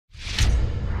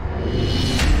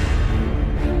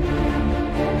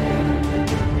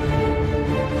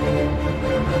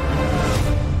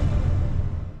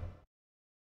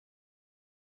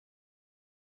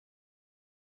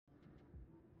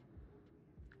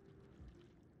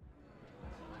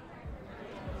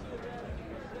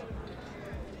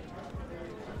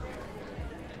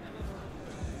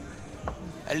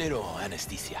A little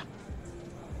anesthesia.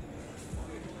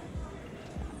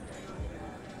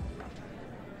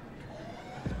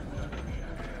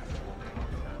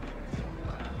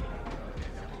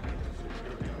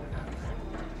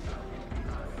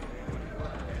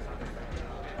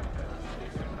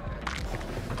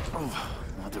 Oh,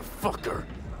 motherfucker.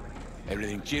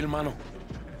 Everything chill, mano?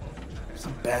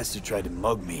 Some bastard tried to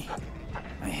mug me.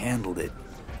 I handled it.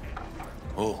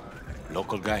 Oh,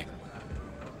 local guy.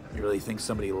 You really think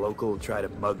somebody local will try to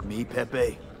mug me,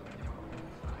 Pepe?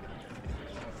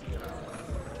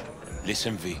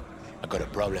 Listen, V. I got a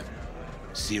problem.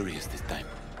 Serious this time.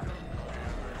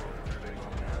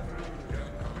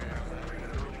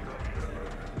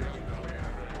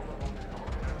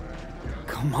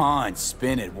 Come on,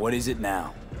 spin it. What is it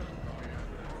now?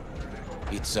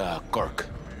 It's, Kirk.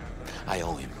 I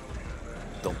owe him.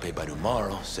 Don't pay by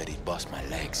tomorrow, said he'd bust my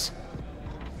legs.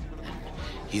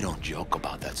 He don't joke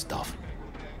about that stuff.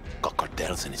 Got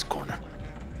cartels in his corner.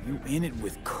 You in it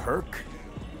with Kirk?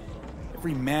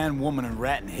 Every man, woman, and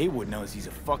rat in Haywood knows he's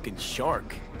a fucking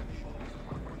shark.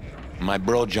 My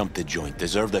bro jumped the joint.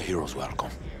 Deserved a hero's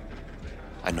welcome.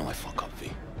 I know I fuck up, V.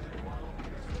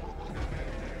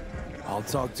 I'll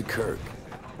talk to Kirk,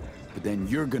 but then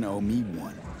you're gonna owe me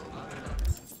one.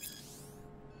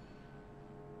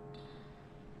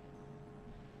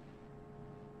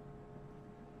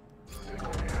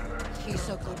 He's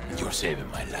so good. You're saving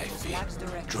my life, V.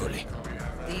 Truly.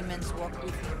 Demons walk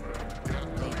with him.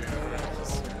 They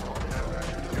terrorize.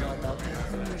 Blood out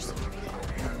the mercenary.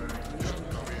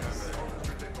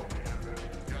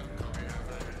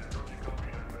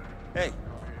 Hey,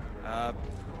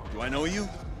 do I know you?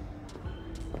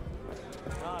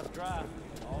 Drive.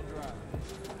 All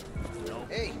drive.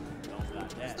 Hey,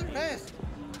 Mr. Pest.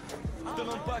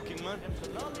 Still unpacking, man.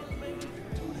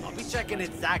 I'll be checking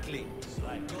exactly.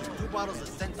 2 bottles of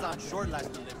Sense short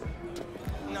last delivery.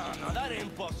 No, that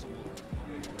ain't possible.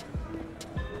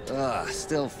 Ugh,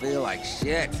 still feel like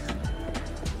shit.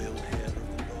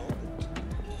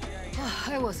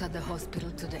 I was at the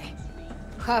hospital today.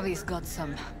 Javi's got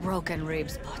some broken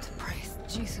ribs, but praise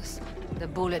Jesus, the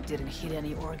bullet didn't hit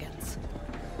any organs.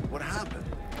 What happened?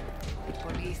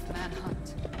 Police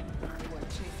manhunt. They were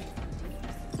chasing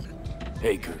some thieves.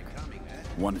 Hey, Kirk.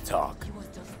 Want to talk? He was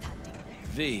just standing there.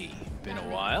 V, been a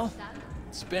while?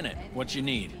 Spin it. What you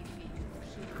need?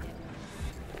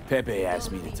 Pepe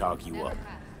asked me to talk you up.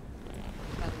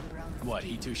 What,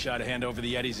 he too shy to hand over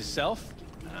the Yetis himself?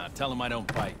 Tell him I don't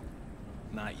bite.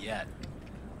 Not yet.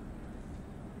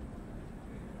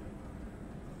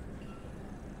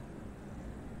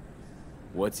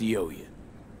 What's he owe you?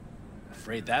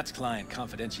 Afraid that's client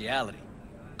confidentiality.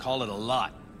 Call it a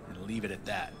lot, and leave it at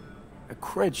that. A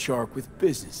cred shark with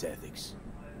business ethics.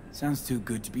 Sounds too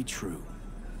good to be true.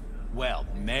 Well,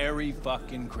 Merry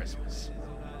fucking Christmas.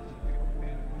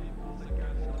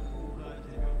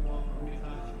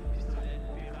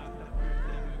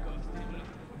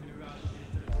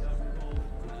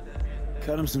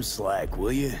 Cut him some slack,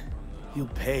 will you? He'll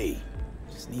pay.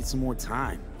 Just need some more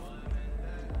time.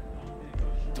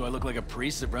 Do I look like a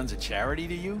priest that runs a charity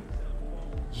to you?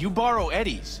 You borrow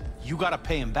Eddie's, you gotta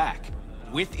pay him back.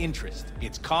 With interest.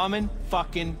 It's common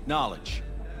fucking knowledge.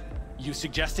 You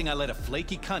suggesting I let a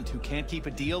flaky cunt who can't keep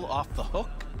a deal off the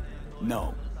hook?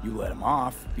 No, you let him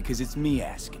off because it's me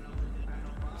asking.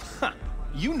 Huh,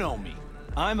 you know me.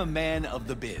 I'm a man of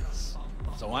the biz.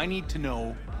 So I need to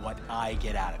know what I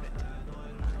get out of it.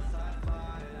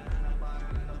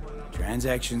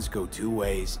 Transactions go 2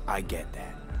 ways, I get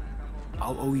that.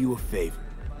 I'll owe you a favor.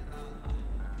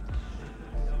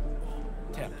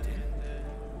 Tempted.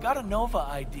 Got a Nova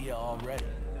idea already.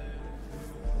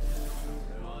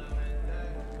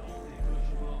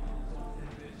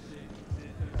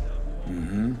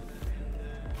 Mm-hmm.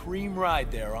 Preem ride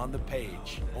there on the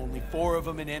page. Only 4 of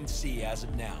them in NC as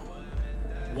of now.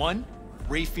 1,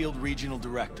 Rayfield Regional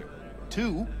Director.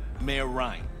 2, Mayor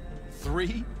Ryan.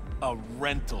 3, a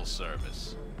rental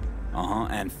service. Uh-huh,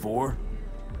 and 4?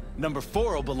 Number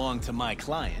 4 will belong to my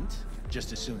client,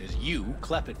 just as soon as you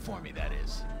clep it for me, that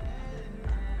is.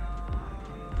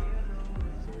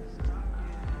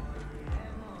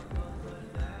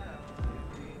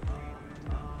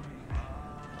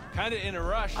 Kinda in a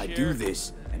rush I here. do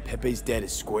this, and Pepe's debt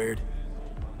is squared.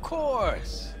 Of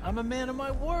course. I'm a man of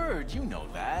my word, you know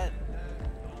that.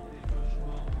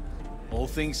 Whole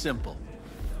thing simple.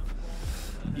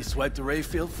 You swipe the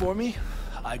Rayfield for me,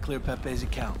 I clear Pepe's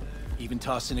account. Even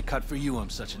toss in a cut for you, I'm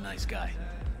such a nice guy.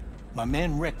 My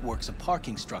man Rick works a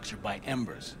parking structure by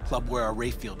Embers, club where our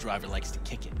Rayfield driver likes to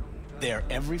kick it. There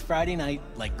every Friday night,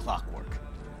 like clockwork.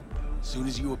 Soon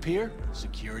as you appear,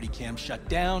 security cam shut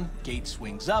down, gate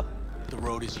swings up, the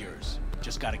road is yours.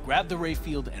 Just gotta grab the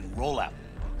Rayfield and roll out.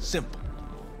 Simple.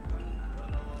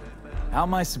 How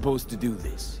am I supposed to do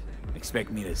this?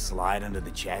 Expect me to slide under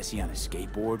the chassis on a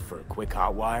skateboard for a quick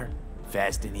hot wire?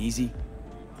 Fast and easy?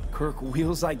 Kirk,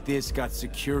 wheels like this got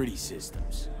security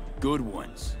systems. Good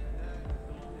ones.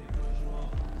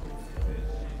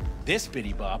 This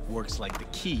bitty bop works like the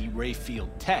key Rayfield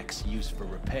techs use for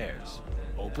repairs.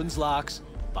 Opens locks,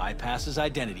 bypasses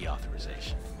identity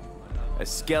authorization. A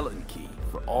skeleton key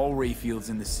for all Rayfields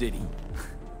in the city.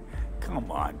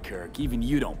 Come on, Kirk, even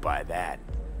you don't buy that.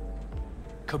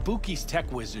 Kabuki's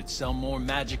tech wizards sell more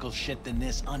magical shit than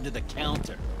this under the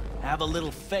counter. Have a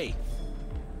little faith.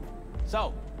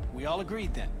 So, we all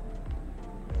agreed then?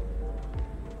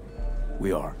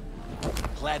 We are.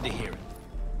 Glad to hear it.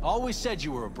 Always said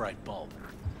you were a bright bulb.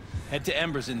 Head to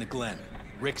Embers in the Glen.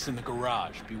 Rick's in the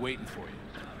garage. Be waiting for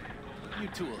you. You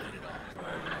two will hit it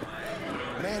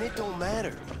off. Man, it don't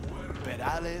matter.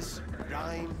 Perales,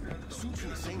 Rhyme, suits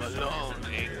the same Malone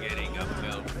ain't getting a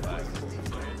belt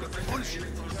fight. bullshit.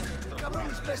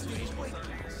 Cabron's best in his weight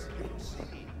class.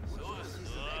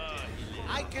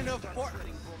 I can afford...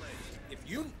 If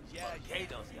you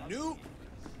knew,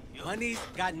 money's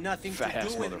got nothing to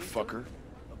do with it. motherfucker.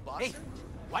 Hey,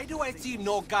 why do I see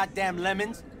no goddamn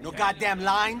lemons? No goddamn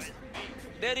limes?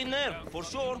 They're in there, for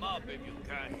sure.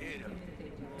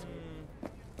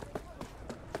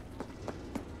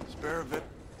 Spare a bit.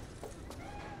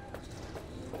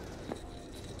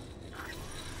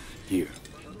 Here.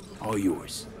 All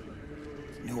yours.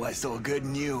 Knew I saw good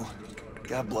in you.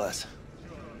 God bless.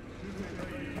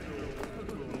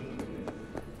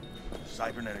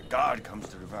 Cybernetic guard comes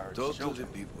to devour Talk to children.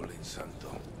 the people in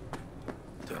Santo.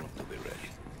 Tell them to be ready.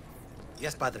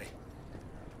 Yes, Padre.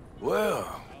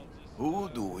 Well, who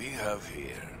do we have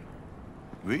here?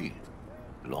 We?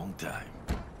 Long time.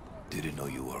 Didn't know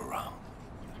you were around.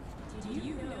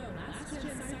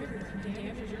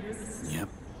 Yep.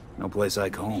 No place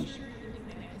like home.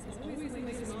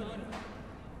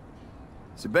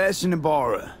 Sebastian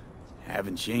Ibarra.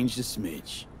 Haven't changed a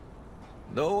smidge.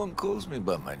 No one calls me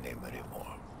by my name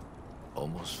anymore.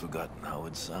 Almost forgotten how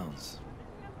it sounds.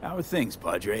 How are things,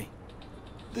 Padre?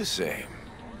 The same.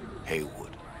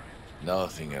 Haywood.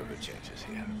 Nothing ever changes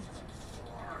here.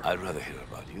 I'd rather hear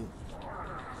about you.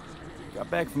 Got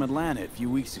back from Atlanta a few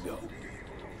weeks ago.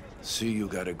 See you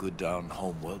got a good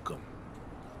down-home welcome.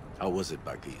 How was it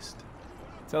back east?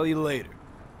 Tell you later.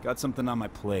 Got something on my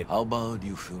plate. How about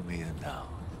you fill me in now?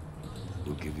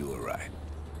 We'll give you a ride.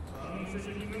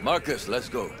 Marcus, let's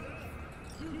go.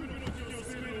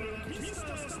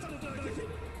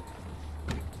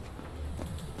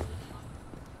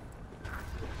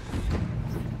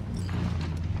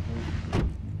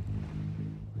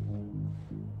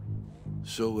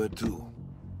 So where to?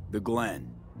 The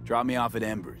Glen. Drop me off at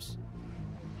Embers.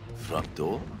 Front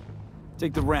door?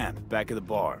 Take the ramp, back of the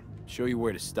bar. Show you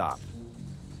where to stop.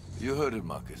 You heard it,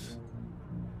 Marcus.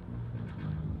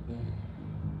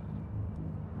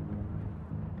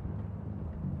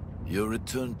 Your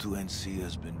return to NC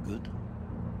has been good?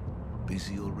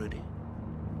 Busy already?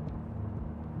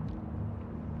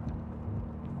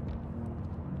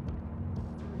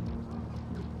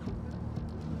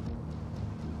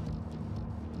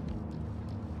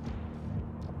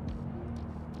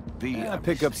 I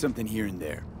pick up something here and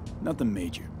there. Nothing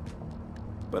major.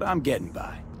 But I'm getting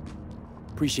by.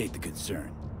 Appreciate the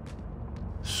concern.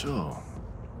 So,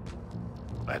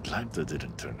 Atlanta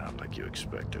didn't turn out like you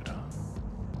expected, huh?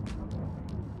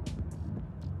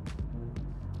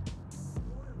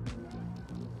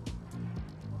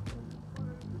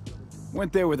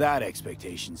 Went there without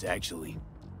expectations, actually.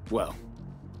 Well,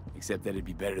 except that it'd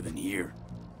be better than here.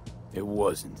 It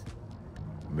wasn't.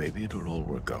 Maybe it'll all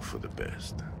work out for the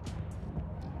best.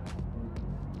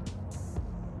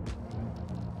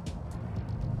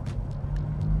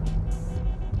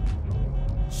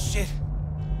 Shit.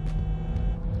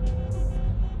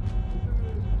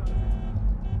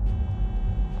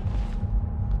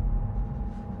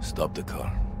 Stop the car.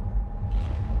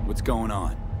 What's going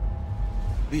on?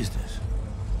 Business.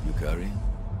 You carrying?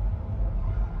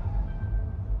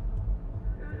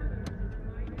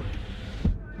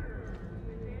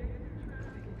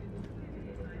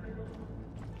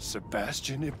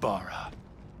 Sebastian Ibarra.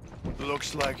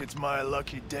 Looks like it's my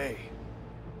lucky day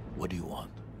What do you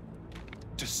want?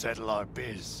 to settle our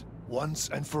biz once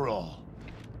and for all.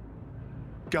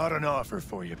 Got an offer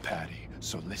for you, Patty,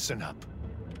 so listen up.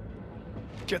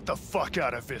 Get the fuck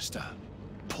out of Vista.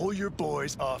 Pull your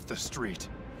boys off the street.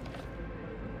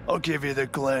 I'll give you the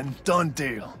Glen. Done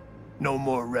deal. No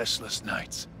more restless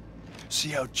nights. See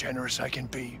how generous I can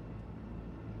be?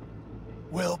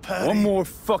 Well, Patty... One more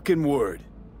fucking word.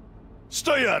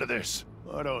 Stay out of this!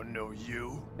 I don't know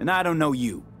you. And I don't know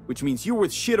you, which means you're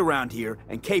worth shit around here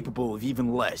and capable of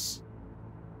even less.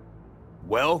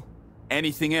 Well,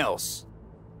 anything else?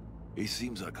 It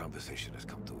seems our conversation has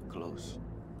come to a close.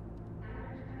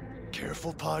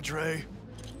 Careful, Padre.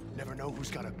 Never know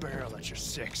who's got a barrel at your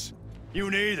six.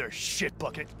 You neither, shit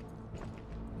bucket.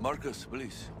 Marcus,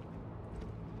 please.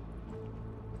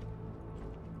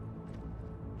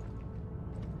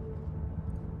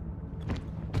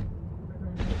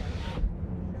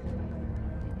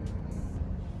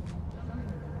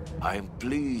 I am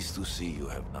pleased to see you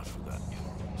have not forgotten your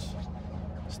roots.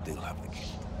 Still have the key.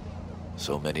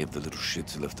 So many of the little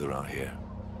shits left around here.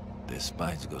 Their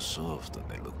spines go soft when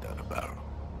they look down a barrel.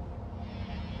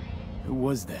 Who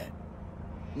was that?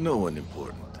 No one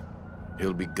important.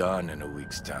 He'll be gone in a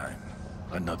week's time.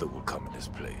 Another will come in his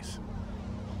place.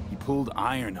 He pulled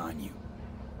iron on you.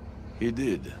 He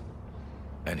did.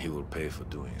 And he will pay for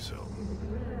doing so.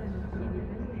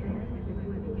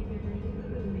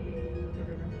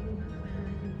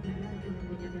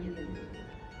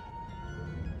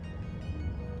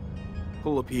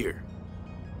 Pull up here.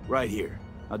 Right here.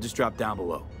 I'll just drop down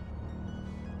below.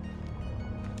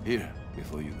 Here,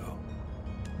 before you go.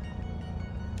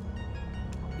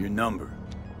 Your number.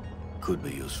 Could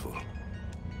be useful.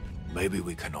 Maybe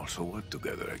we can also work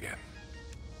together again.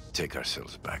 Take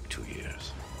ourselves back 2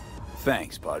 years.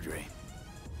 Thanks, Padre.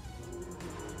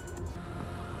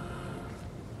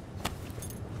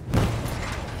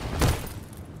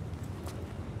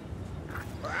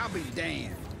 Well, I'll be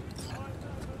damned.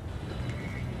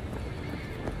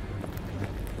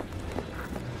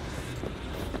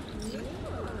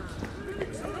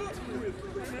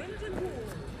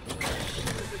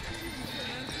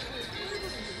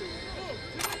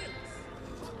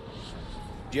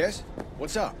 Jess,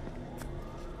 what's up?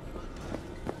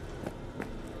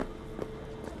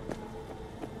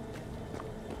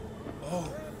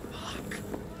 Oh, fuck.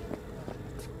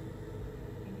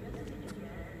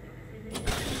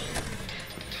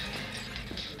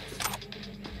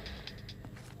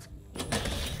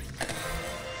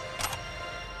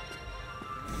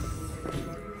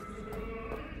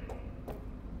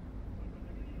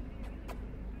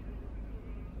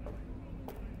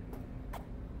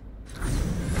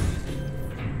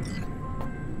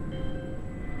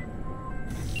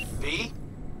 V?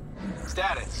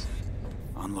 Status?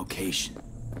 On location.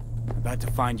 About to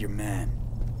find your man.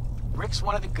 Rick's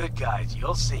one of the good guys,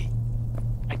 you'll see.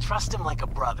 I trust him like a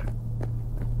brother.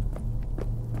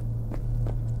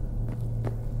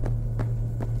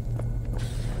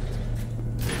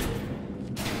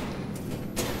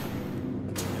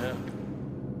 Yeah.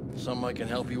 Something I can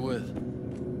help you with.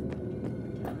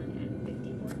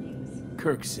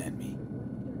 Kirk sent me.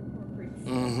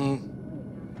 Mm-hmm.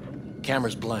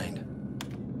 Camera's blind.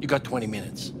 You got 20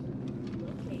 minutes.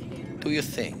 Do your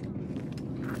thing.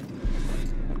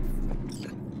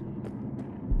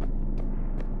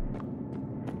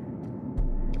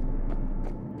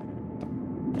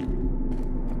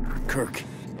 Kirk,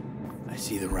 I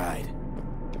see the ride.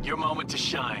 Your moment to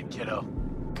shine, kiddo.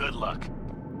 Good luck.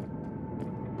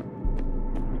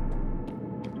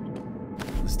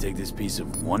 Let's take this piece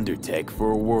of wonder tech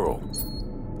for a whirl.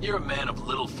 You're a man of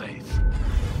little faith.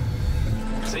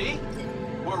 See?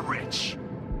 We're rich.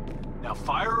 Now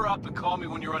fire her up and call me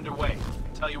when you're underway.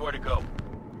 Tell you where to go.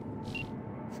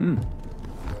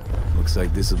 Looks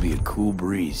like this'll be a cool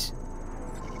breeze.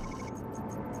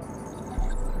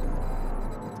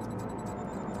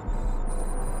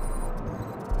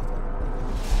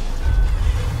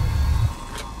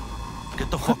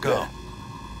 Get the fuck out.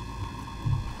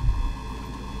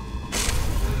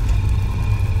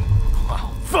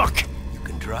 Wow, fuck! You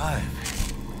can drive.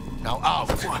 Now out!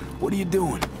 What are you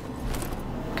doing?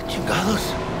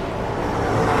 Chingados.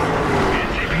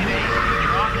 NCPD,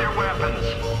 drop your weapons.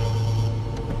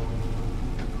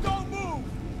 Don't move!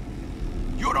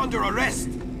 You're under arrest!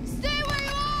 Stay where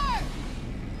you are!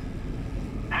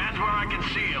 Hands where I can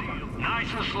see them.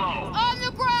 Nice and slow. On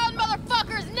the ground,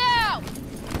 motherfuckers, now!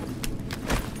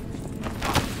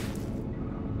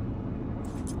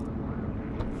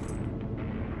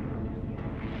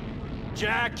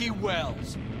 Jackie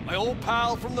Wells, my old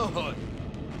pal from the hood.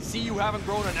 See you haven't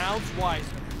grown an ounce wiser.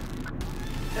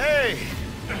 Hey!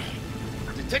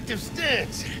 Detective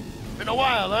Stintz. Been a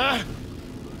while, huh?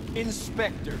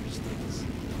 Inspector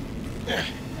Stintz.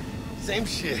 Same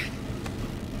shit.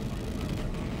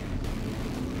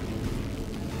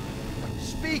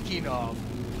 Speaking of,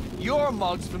 your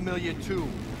mug's familiar too.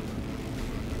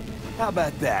 How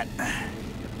about that? A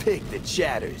pig that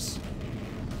chatters.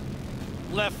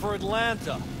 Left for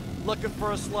Atlanta, looking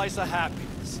for a slice of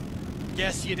happiness.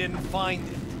 Guess you didn't find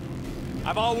it.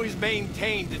 I've always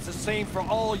maintained it's the same for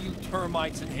all you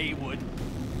termites in Haywood.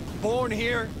 Born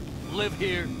here, live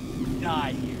here,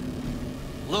 die here.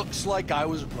 Looks like I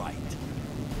was right.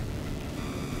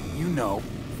 You know,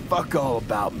 fuck all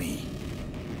about me.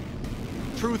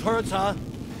 Truth hurts, huh?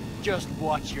 Just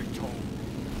watch your tone.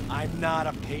 I'm not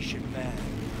a patient man.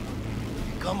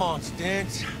 Come on,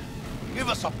 Stintz. Give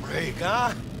us a break,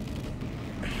 huh?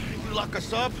 You lock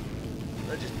us up,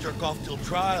 I just jerk off till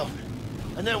trial.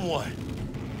 And then what?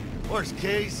 Worst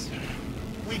case,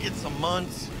 we get some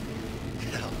months.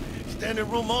 Hell, standing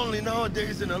room only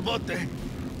nowadays in El Bote.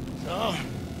 So,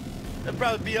 they'll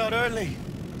probably be out early.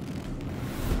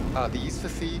 Are these the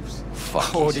thieves?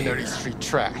 Fuck, Ordinary street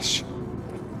trash.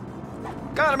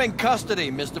 Got him in custody,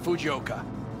 Mr. Fujioka.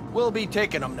 We'll be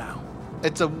taking him now.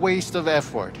 It's a waste of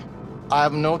effort. I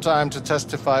have no time to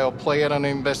testify or play at an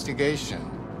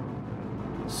investigation.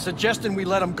 Suggesting we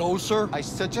let him go, sir? I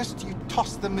suggest you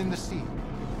toss them in the sea.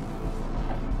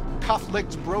 Cuff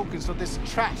leg's broken so this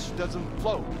trash doesn't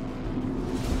float.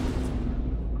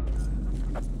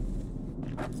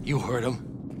 You heard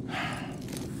him.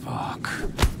 Fuck.